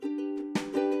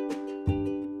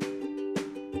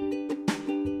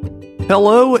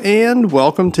Hello and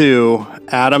welcome to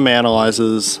Adam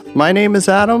Analyzes. My name is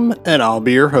Adam and I'll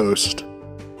be your host.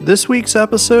 This week's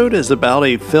episode is about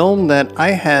a film that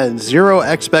I had zero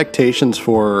expectations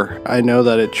for. I know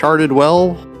that it charted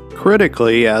well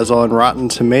critically, as on Rotten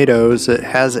Tomatoes it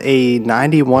has a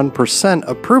 91%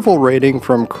 approval rating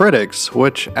from critics,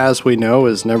 which as we know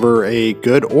is never a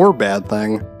good or bad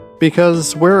thing.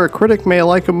 Because where a critic may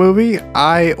like a movie,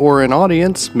 I or an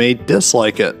audience may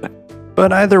dislike it.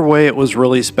 But either way, it was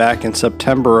released back in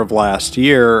September of last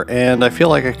year, and I feel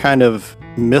like I kind of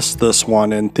missed this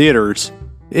one in theaters.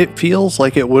 It feels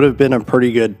like it would have been a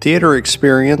pretty good theater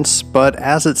experience, but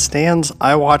as it stands,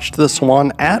 I watched this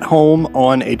one at home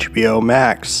on HBO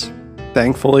Max.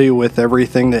 Thankfully, with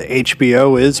everything that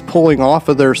HBO is pulling off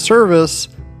of their service,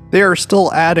 they are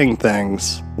still adding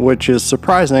things, which is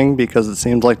surprising because it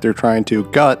seems like they're trying to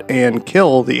gut and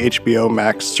kill the HBO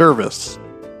Max service.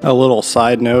 A little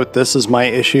side note, this is my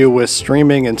issue with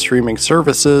streaming and streaming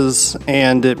services,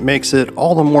 and it makes it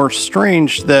all the more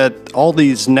strange that all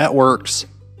these networks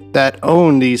that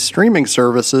own these streaming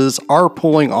services are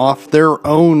pulling off their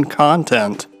own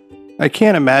content. I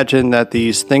can't imagine that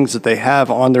these things that they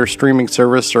have on their streaming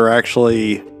service are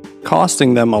actually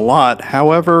costing them a lot.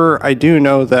 However, I do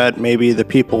know that maybe the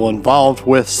people involved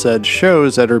with said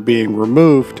shows that are being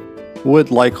removed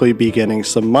would likely be getting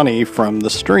some money from the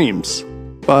streams.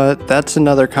 But that's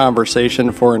another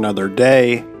conversation for another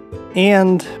day.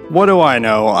 And what do I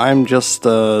know? I'm just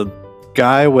a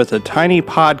guy with a tiny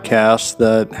podcast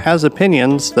that has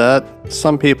opinions that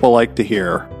some people like to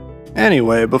hear.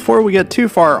 Anyway, before we get too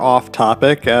far off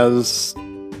topic, as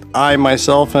I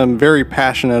myself am very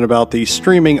passionate about the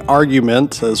streaming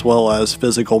argument as well as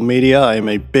physical media, I am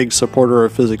a big supporter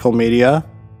of physical media,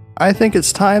 I think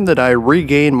it's time that I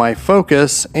regain my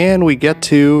focus and we get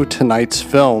to tonight's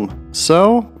film.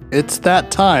 So, it's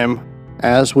that time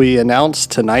as we announce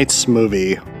tonight's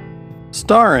movie.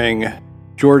 Starring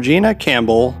Georgina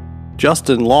Campbell,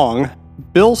 Justin Long,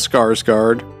 Bill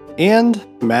Skarsgård, and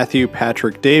Matthew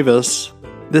Patrick Davis,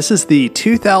 this is the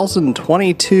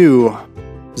 2022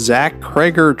 Zach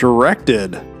Cregger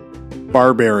directed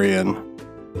Barbarian.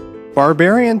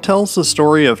 Barbarian tells the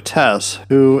story of Tess,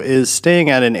 who is staying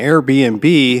at an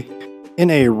Airbnb in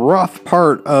a rough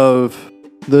part of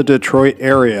the Detroit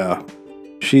area.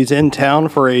 She's in town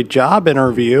for a job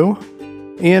interview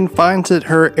and finds that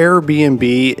her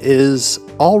Airbnb is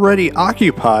already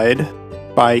occupied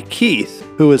by Keith,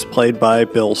 who is played by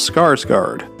Bill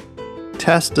Skarsgård.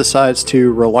 Tess decides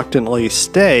to reluctantly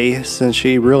stay since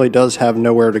she really does have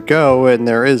nowhere to go, and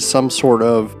there is some sort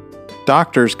of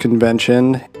doctor's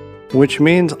convention, which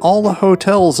means all the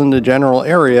hotels in the general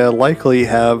area likely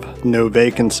have no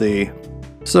vacancy.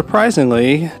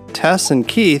 Surprisingly, Tess and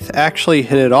Keith actually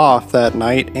hit it off that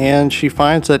night, and she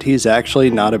finds that he's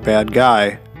actually not a bad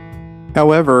guy.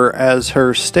 However, as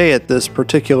her stay at this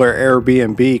particular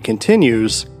Airbnb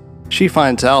continues, she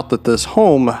finds out that this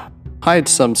home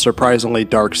hides some surprisingly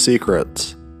dark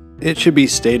secrets. It should be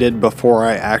stated before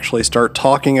I actually start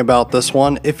talking about this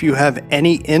one, if you have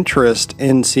any interest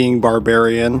in seeing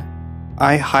Barbarian,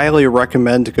 I highly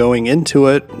recommend going into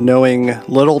it knowing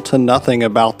little to nothing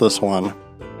about this one.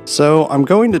 So I'm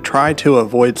going to try to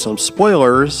avoid some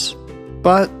spoilers,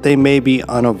 but they may be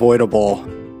unavoidable.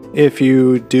 If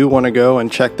you do want to go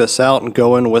and check this out and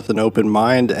go in with an open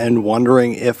mind and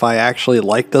wondering if I actually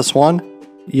like this one,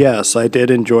 yes, I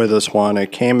did enjoy this one.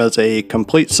 It came as a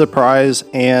complete surprise,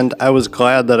 and I was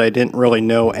glad that I didn't really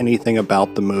know anything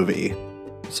about the movie.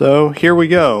 So here we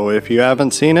go. If you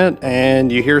haven't seen it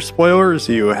and you hear spoilers,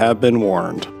 you have been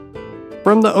warned.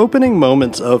 From the opening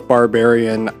moments of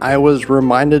Barbarian, I was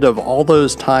reminded of all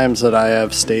those times that I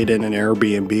have stayed in an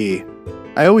Airbnb.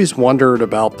 I always wondered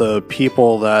about the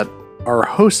people that are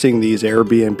hosting these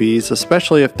Airbnbs,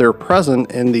 especially if they're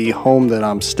present in the home that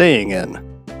I'm staying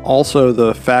in. Also,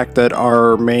 the fact that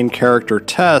our main character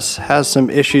Tess has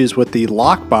some issues with the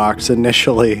lockbox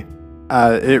initially.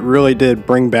 It really did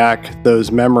bring back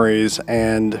those memories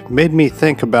and made me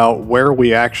think about where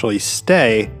we actually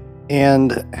stay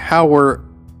and how we're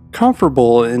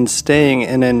comfortable in staying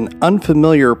in an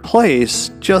unfamiliar place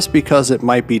just because it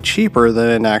might be cheaper than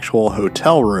an actual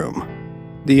hotel room.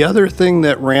 The other thing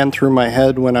that ran through my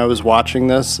head when I was watching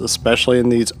this, especially in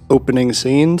these opening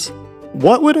scenes,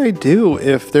 what would I do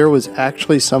if there was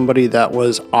actually somebody that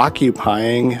was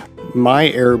occupying my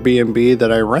Airbnb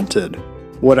that I rented?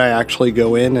 Would I actually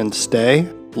go in and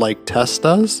stay like Tess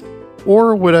does?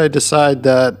 Or would I decide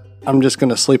that I'm just going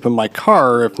to sleep in my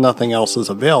car if nothing else is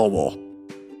available?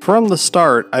 From the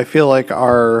start, I feel like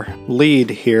our lead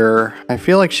here, I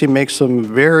feel like she makes some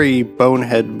very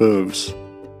bonehead moves.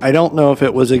 I don't know if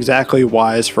it was exactly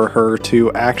wise for her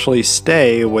to actually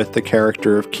stay with the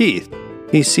character of Keith.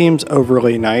 He seems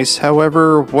overly nice,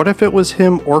 however, what if it was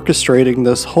him orchestrating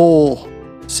this whole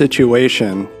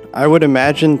situation? I would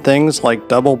imagine things like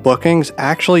double bookings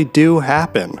actually do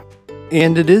happen.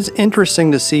 And it is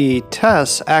interesting to see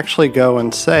Tess actually go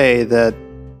and say that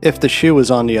if the shoe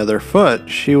was on the other foot,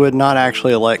 she would not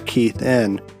actually let Keith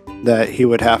in, that he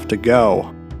would have to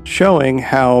go, showing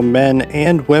how men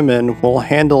and women will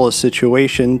handle a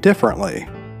situation differently.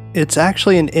 It's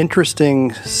actually an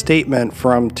interesting statement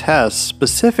from Tess,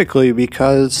 specifically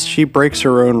because she breaks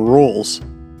her own rules.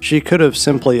 She could have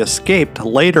simply escaped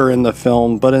later in the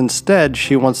film, but instead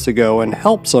she wants to go and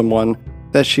help someone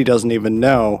that she doesn't even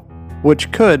know,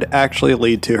 which could actually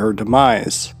lead to her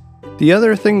demise. The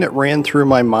other thing that ran through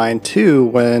my mind too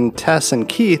when Tess and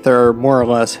Keith are more or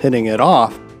less hitting it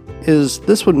off is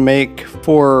this would make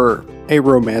for a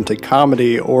romantic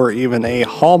comedy or even a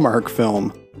Hallmark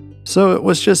film. So it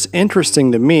was just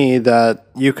interesting to me that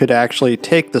you could actually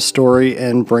take the story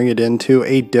and bring it into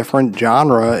a different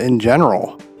genre in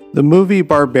general. The movie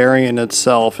Barbarian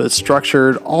itself is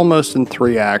structured almost in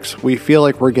 3 acts. We feel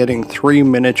like we're getting 3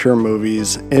 miniature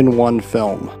movies in one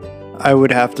film. I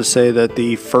would have to say that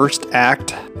the first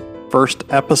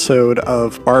episode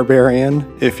of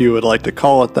Barbarian, if you would like to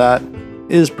call it that,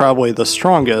 is probably the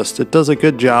strongest. It does a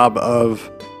good job of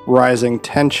rising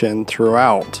tension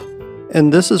throughout.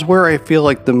 And this is where I feel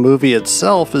like the movie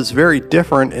itself is very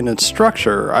different in its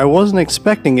structure. I wasn't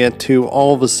expecting it to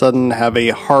all of a sudden have a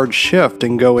hard shift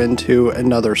and go into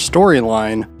another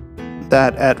storyline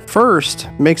that at first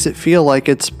makes it feel like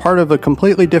it's part of a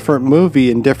completely different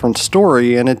movie and different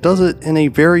story, and it does it in a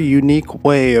very unique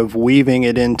way of weaving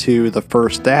it into the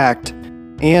first act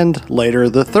and later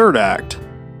the third act.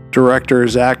 Director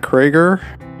Zach Cregger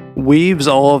weaves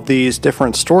all of these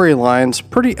different storylines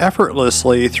pretty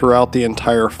effortlessly throughout the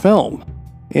entire film.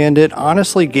 And it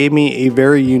honestly gave me a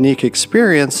very unique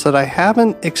experience that I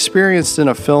haven't experienced in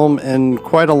a film in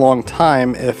quite a long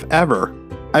time, if ever.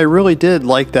 I really did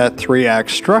like that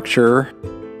 3-act structure,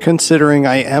 considering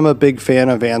I am a big fan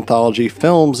of anthology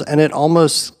films, and it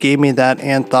almost gave me that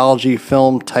anthology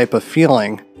film type of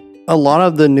feeling. A lot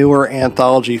of the newer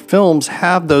anthology films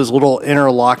have those little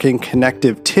interlocking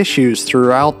connective tissues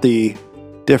throughout the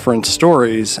different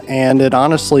stories, and it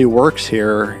honestly works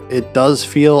here. It does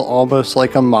feel almost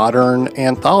like a modern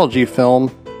anthology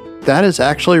film that is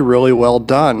actually really well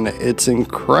done. It's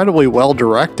incredibly well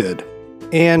directed,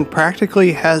 and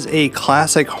practically has a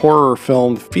classic horror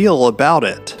film feel about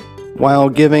it, while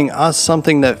giving us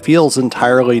something that feels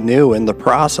entirely new in the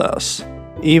process.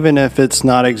 Even if it's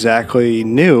not exactly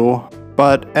new,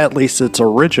 but at least it's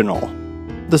original.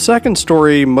 The second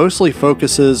story mostly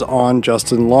focuses on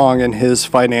Justin Long and his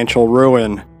financial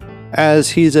ruin, as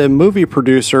he's a movie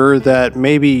producer that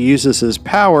maybe uses his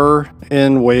power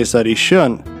in ways that he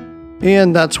shouldn't.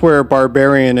 And that's where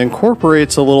Barbarian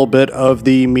incorporates a little bit of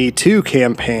the Me Too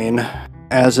campaign,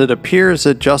 as it appears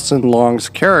that Justin Long's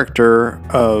character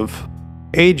of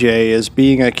AJ is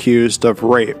being accused of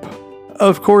rape.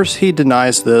 Of course, he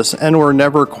denies this, and we're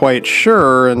never quite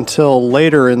sure until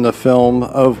later in the film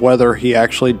of whether he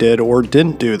actually did or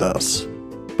didn't do this.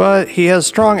 But he has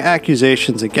strong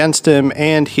accusations against him,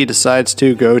 and he decides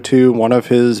to go to one of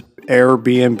his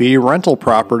Airbnb rental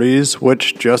properties,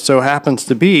 which just so happens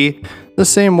to be the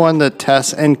same one that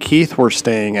Tess and Keith were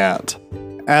staying at.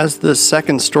 As this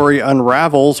second story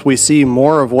unravels, we see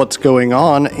more of what's going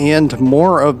on and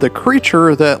more of the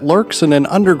creature that lurks in an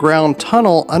underground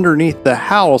tunnel underneath the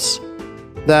house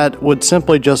that would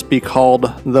simply just be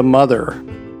called the Mother.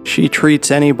 She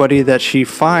treats anybody that she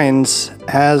finds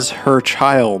as her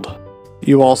child.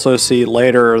 You also see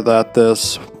later that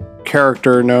this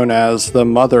character known as the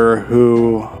Mother,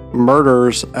 who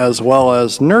murders as well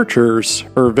as nurtures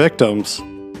her victims,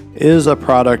 is a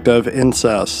product of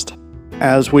incest.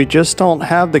 As we just don't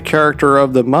have the character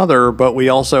of the Mother, but we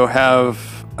also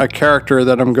have a character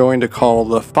that I'm going to call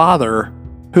the Father,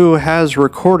 who has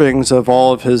recordings of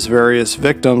all of his various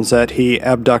victims that he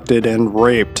abducted and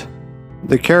raped.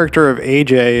 The character of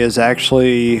AJ is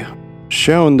actually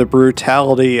shown the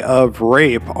brutality of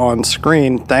rape on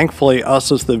screen. Thankfully,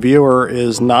 us as the viewer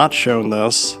is not shown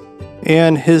this,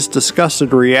 and his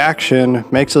disgusted reaction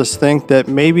makes us think that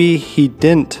maybe he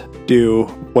didn't do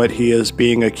what he is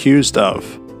being accused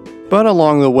of. But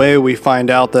along the way, we find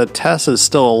out that Tess is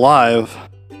still alive,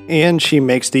 and she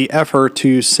makes the effort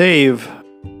to save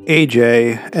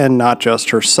AJ and not just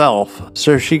herself.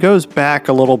 So she goes back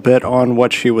a little bit on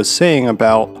what she was saying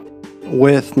about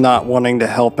with not wanting to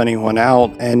help anyone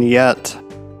out, and yet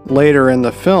later in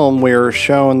the film, we are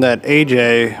shown that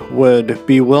AJ would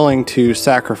be willing to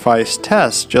sacrifice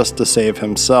Tess just to save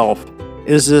himself.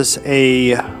 Is this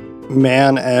a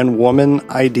man and woman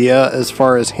idea as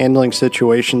far as handling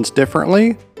situations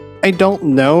differently? I don't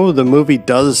know. The movie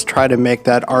does try to make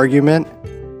that argument.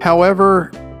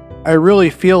 However, I really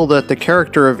feel that the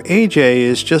character of AJ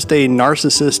is just a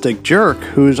narcissistic jerk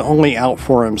who's only out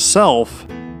for himself,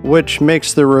 which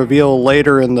makes the reveal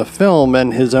later in the film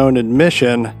and his own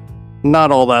admission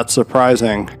not all that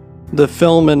surprising. The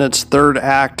film in its third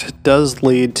act does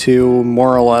lead to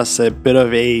more or less a bit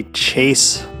of a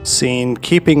chase scene,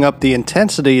 keeping up the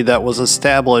intensity that was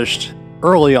established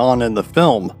early on in the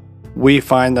film. We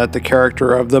find that the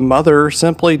character of the mother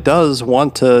simply does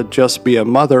want to just be a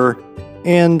mother,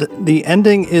 and the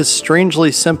ending is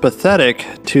strangely sympathetic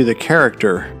to the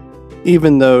character.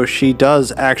 Even though she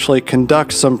does actually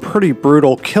conduct some pretty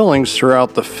brutal killings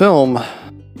throughout the film,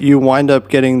 you wind up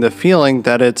getting the feeling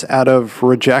that it's out of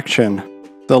rejection.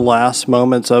 The last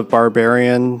moments of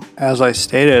Barbarian, as I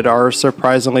stated, are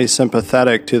surprisingly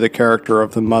sympathetic to the character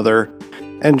of the mother,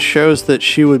 and shows that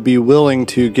she would be willing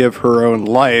to give her own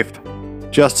life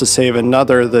just to save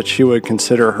another that she would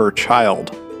consider her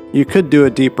child. You could do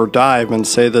a deeper dive and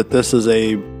say that this is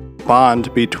a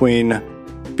bond between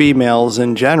females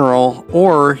in general,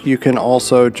 or you can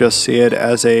also just see it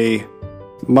as a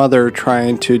mother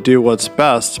trying to do what's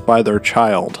best by their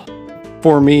child.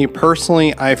 For me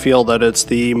personally, I feel that it's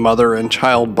the mother and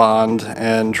child bond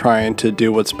and trying to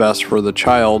do what's best for the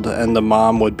child, and the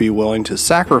mom would be willing to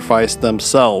sacrifice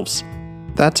themselves.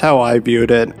 That's how I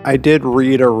viewed it. I did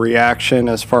read a reaction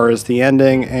as far as the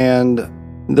ending, and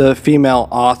the female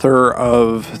author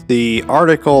of the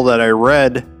article that I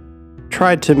read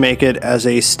tried to make it as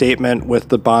a statement with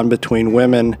the bond between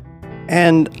women,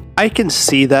 and I can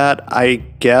see that, I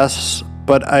guess,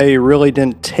 but I really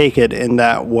didn't take it in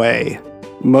that way.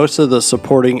 Most of the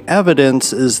supporting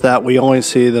evidence is that we only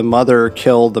see the mother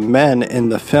kill the men in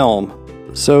the film.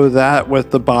 So that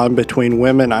with the bond between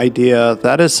women idea,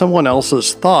 that is someone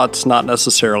else's thoughts, not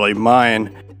necessarily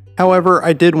mine. However,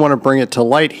 I did want to bring it to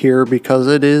light here because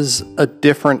it is a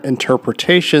different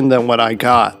interpretation than what I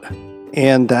got.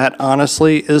 And that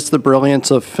honestly is the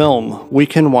brilliance of film. We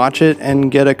can watch it and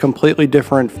get a completely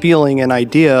different feeling and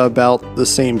idea about the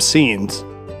same scenes.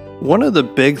 One of the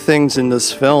big things in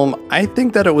this film, I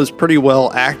think that it was pretty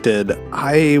well acted.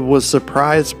 I was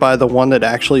surprised by the one that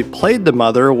actually played the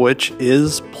mother, which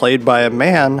is played by a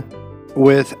man,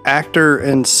 with actor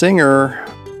and singer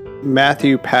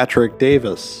Matthew Patrick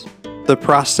Davis. The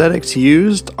prosthetics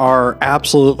used are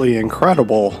absolutely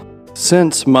incredible,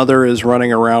 since Mother is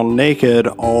running around naked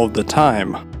all of the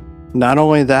time. Not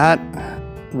only that,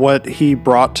 what he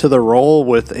brought to the role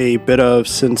with a bit of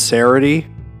sincerity,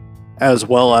 as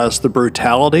well as the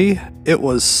brutality, it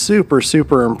was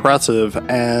super impressive,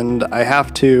 and I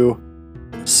have to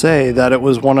say that it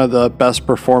was one of the best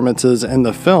performances in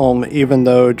the film, even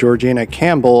though Georgina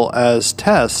Campbell as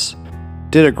Tess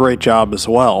did a great job as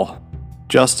well.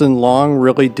 Justin Long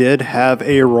really did have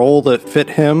a role that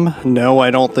fit him. No,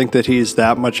 I don't think that he's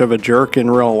that much of a jerk in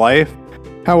real life.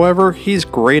 However, he's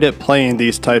great at playing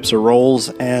these types of roles,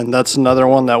 and that's another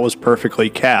one that was perfectly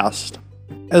cast.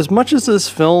 As much as this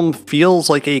film feels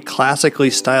like a classically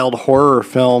styled horror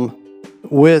film,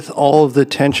 with all of the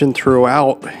tension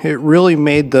throughout, it really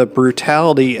made the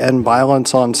brutality and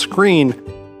violence on screen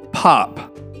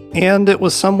pop. And it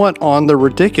was somewhat on the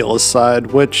ridiculous side,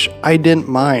 which I didn't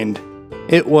mind.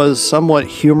 It was somewhat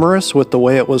humorous with the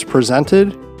way it was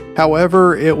presented.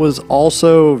 However, it was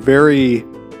also very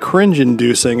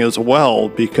cringe-inducing as well,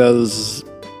 because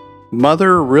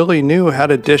Mother really knew how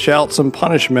to dish out some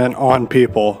punishment on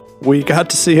people. We got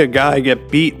to see a guy get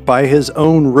beat by his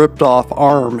own ripped-off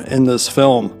arm in this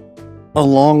film,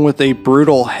 along with a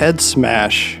brutal head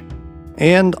smash.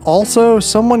 And also,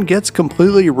 someone gets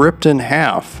completely ripped in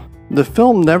half. The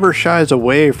film never shies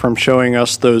away from showing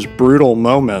us those brutal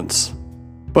moments,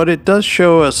 but it does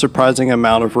show a surprising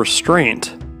amount of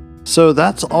restraint. So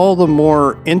that's all the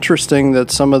more interesting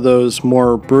that some of those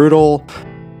more brutal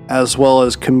as well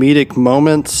as comedic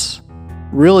moments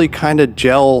really kind of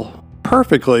gel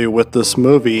perfectly with this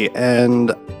movie,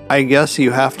 and I guess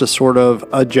you have to sort of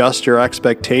adjust your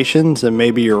expectations and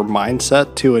maybe your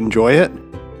mindset to enjoy it.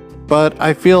 But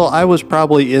I feel I was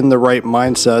probably in the right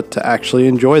mindset to actually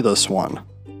enjoy this one.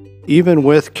 Even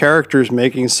with characters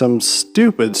making some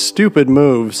stupid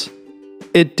moves,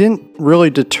 it didn't really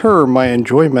deter my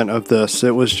enjoyment of this.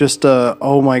 It was just a,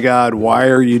 oh my god, why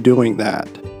are you doing that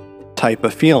type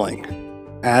of feeling.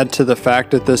 Add to the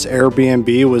fact that this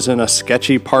Airbnb was in a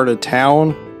sketchy part of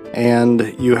town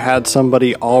and you had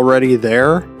somebody already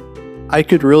there, I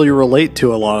could really relate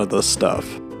to a lot of this stuff.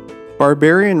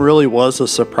 Barbarian really was a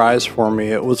surprise for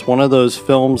me. It was one of those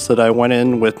films that I went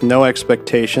in with no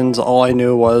expectations. All I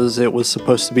knew was it was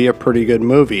supposed to be a pretty good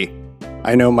movie.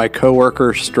 I know my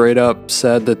coworker straight up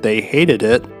said that they hated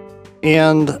it,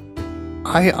 and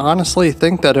I honestly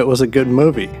think that it was a good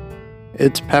movie.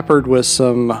 It's peppered with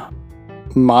some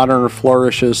modern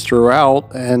flourishes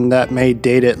throughout, and that may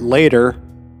date it later.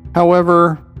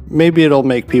 However, maybe it'll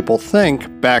make people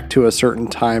think back to a certain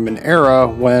time and era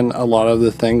when a lot of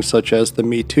the things such as the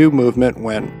Me Too movement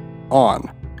went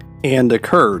on and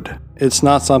occurred. It's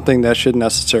not something that should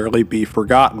necessarily be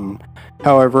forgotten.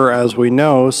 However, as we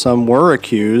know, some were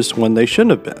accused when they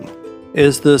shouldn't have been.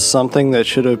 Is this something that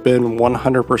should have been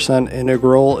 100%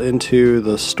 integral into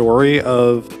the story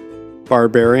of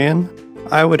Barbarian?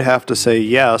 I would have to say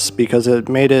yes, because it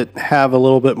made it have a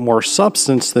little bit more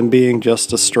substance than being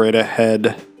just a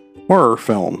straight-ahead horror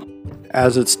film.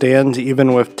 As it stands,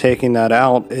 even with taking that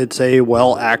out, it's a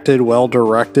well-acted,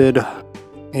 well-directed,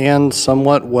 and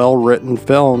somewhat well-written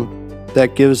film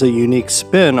that gives a unique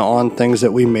spin on things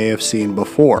that we may have seen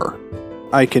before.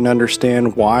 I can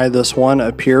understand why this one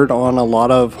appeared on a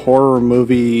lot of horror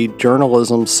movie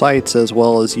journalism sites as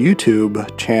well as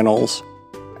YouTube channels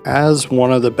as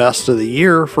one of the best of the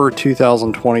year for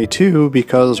 2022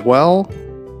 because, well,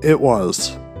 it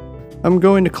was. I'm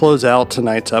going to close out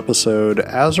tonight's episode.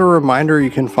 As a reminder, you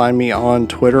can find me on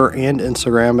Twitter and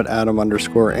Instagram at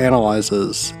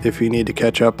Adam_analyzes. If you need to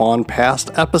catch up on past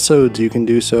episodes, you can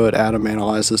do so at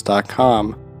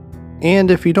adamanalyzes.com. And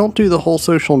if you don't do the whole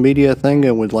social media thing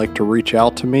and would like to reach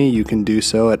out to me, you can do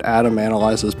so at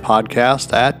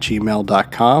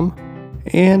adamanalyzespodcast@gmail.com.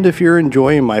 And if you're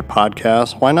enjoying my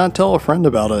podcast, why not tell a friend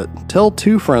about it? Tell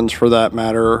 2 friends for that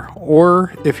matter.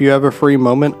 Or if you have a free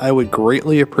moment, I would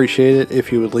greatly appreciate it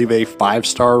if you would leave a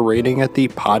 5-star rating at the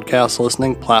podcast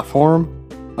listening platform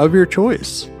of your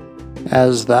choice,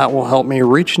 as that will help me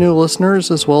reach new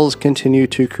listeners as well as continue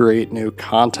to create new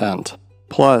content.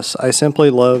 Plus, I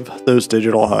simply love those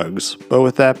digital hugs. But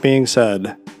with that being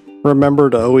said,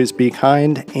 remember to always be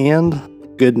kind and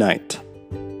good night.